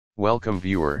Welcome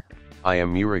viewer, I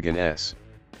am Murugan S.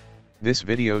 This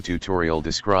video tutorial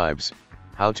describes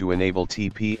how to enable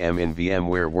TPM in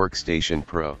VMware Workstation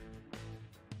Pro.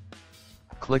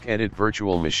 Click Edit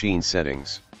Virtual Machine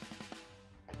Settings.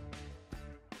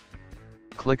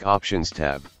 Click Options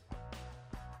tab.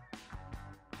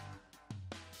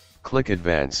 Click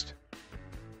Advanced.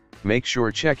 Make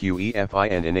sure check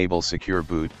UEFI and enable Secure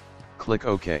Boot. Click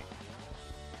OK.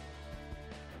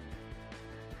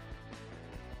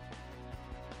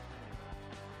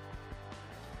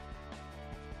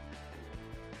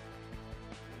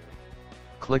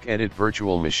 Click Edit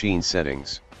Virtual Machine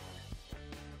Settings.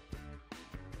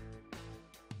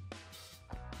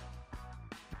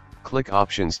 Click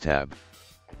Options tab.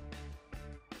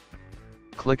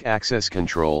 Click Access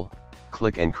Control,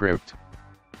 click Encrypt.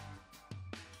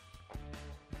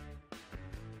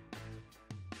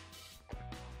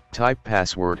 Type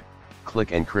password, click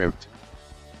Encrypt.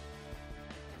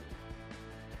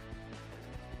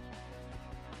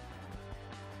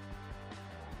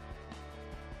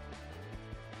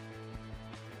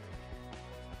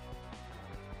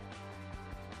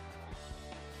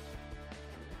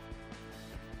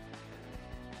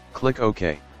 Click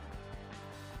OK.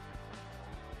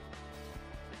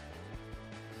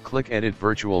 Click Edit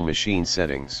Virtual Machine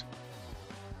Settings.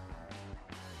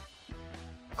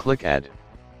 Click Add.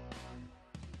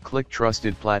 Click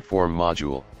Trusted Platform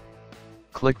Module.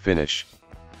 Click Finish.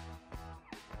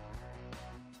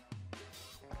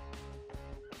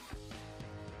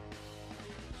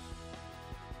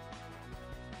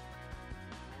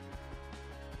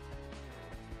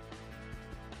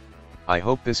 I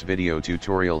hope this video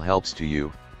tutorial helps to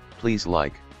you. Please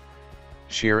like,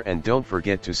 share and don't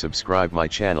forget to subscribe my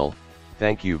channel.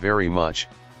 Thank you very much.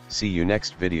 See you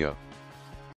next video.